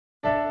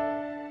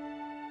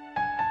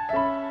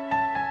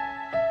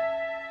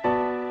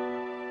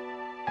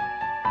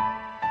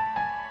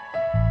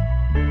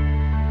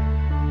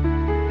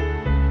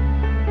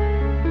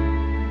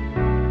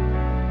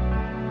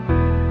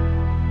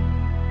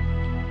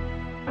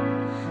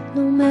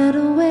No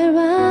matter where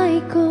I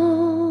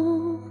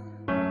go,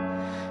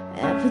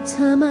 every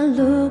time I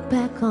look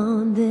back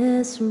on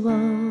this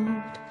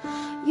road,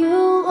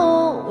 you'll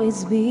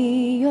always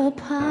be a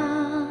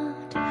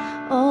part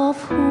of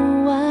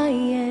who I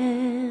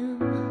am.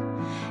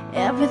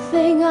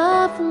 Everything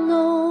I've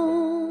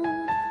known,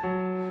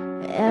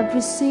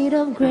 every seed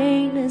of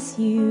greatness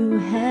you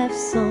have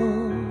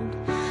sown.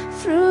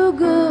 Through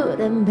good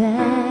and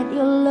bad,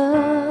 your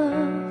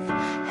love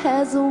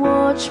has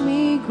watched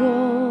me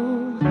grow.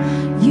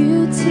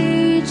 You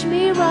teach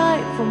me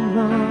right from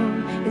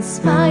wrong,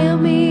 inspire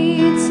me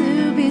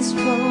to be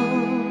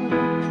strong.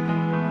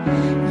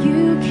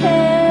 You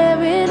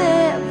care in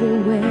every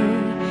way,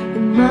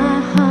 in my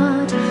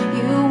heart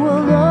you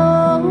will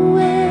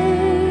always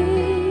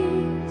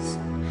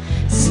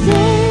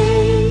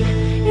stay.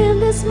 In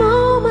this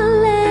moment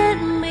let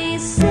me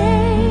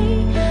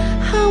say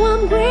how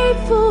I'm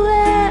grateful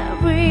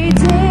every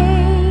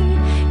day.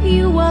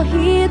 You are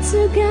here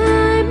to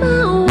guide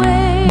my way.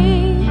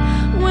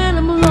 When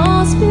I'm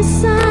lost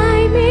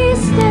beside me,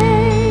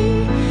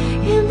 stay.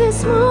 In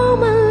this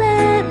moment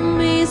let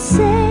me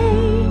say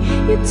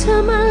you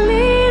turn my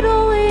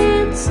little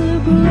into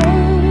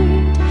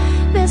great.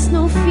 There's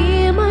no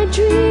fear, my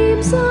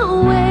dreams are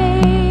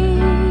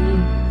awake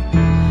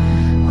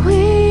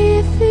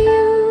with you.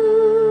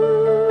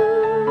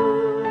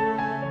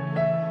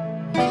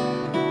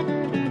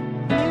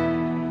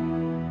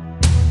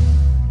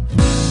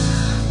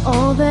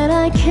 All that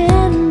I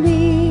can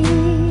be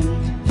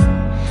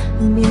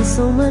means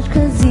so much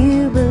 'cause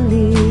you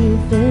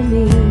believe in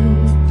me.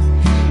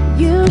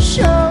 You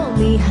show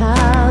me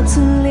how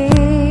to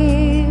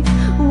live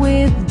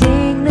with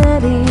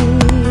dignity.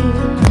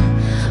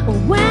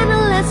 When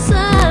the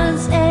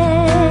lessons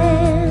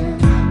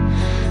end,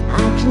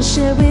 I can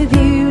share with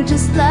you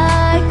just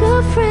like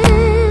a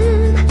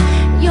friend.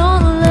 Your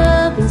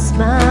love and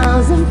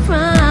smiles and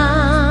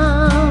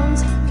frowns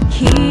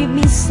keep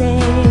me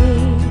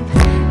safe.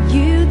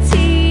 You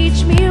teach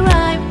me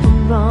right from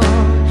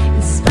wrong,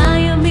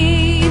 inspire me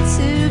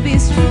to be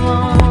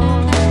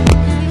strong.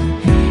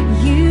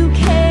 You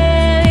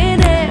care in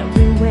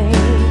every way,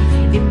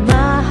 in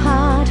my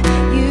heart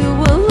you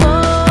will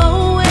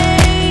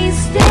always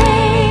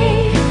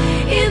stay.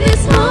 In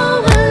this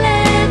moment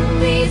let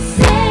me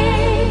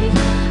say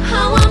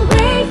how I'm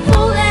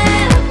grateful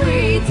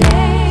every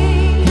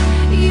day.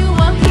 You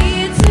are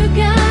here to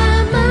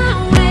guide my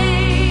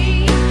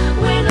way.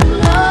 When I'm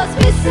lost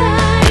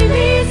beside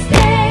me,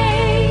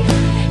 stay.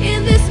 In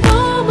this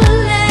moment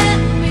let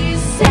me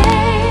say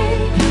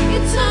you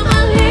turn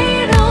my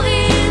little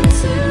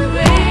into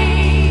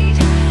great.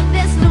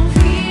 There's no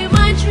fear,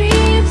 my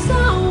dreams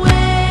are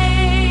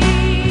awake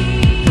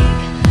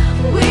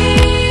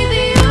with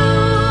you.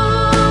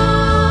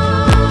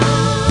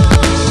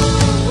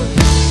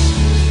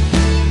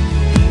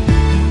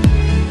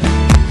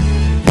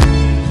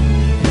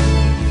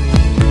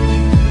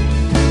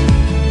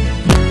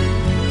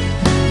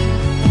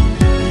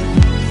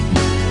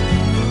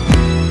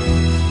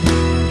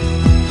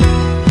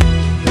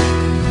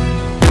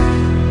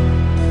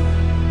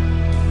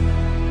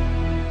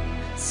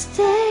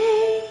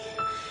 Stay.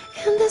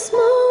 In this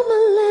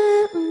moment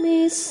let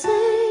me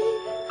say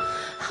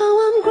how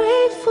I'm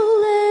grateful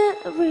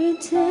every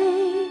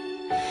day.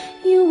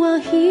 You are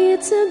here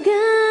to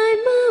guide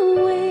my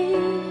way.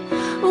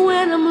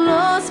 When I'm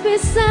lost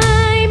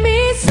beside me,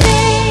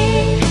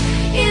 stay.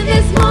 In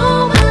this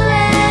moment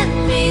let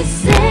me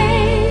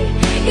say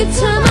you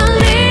turn my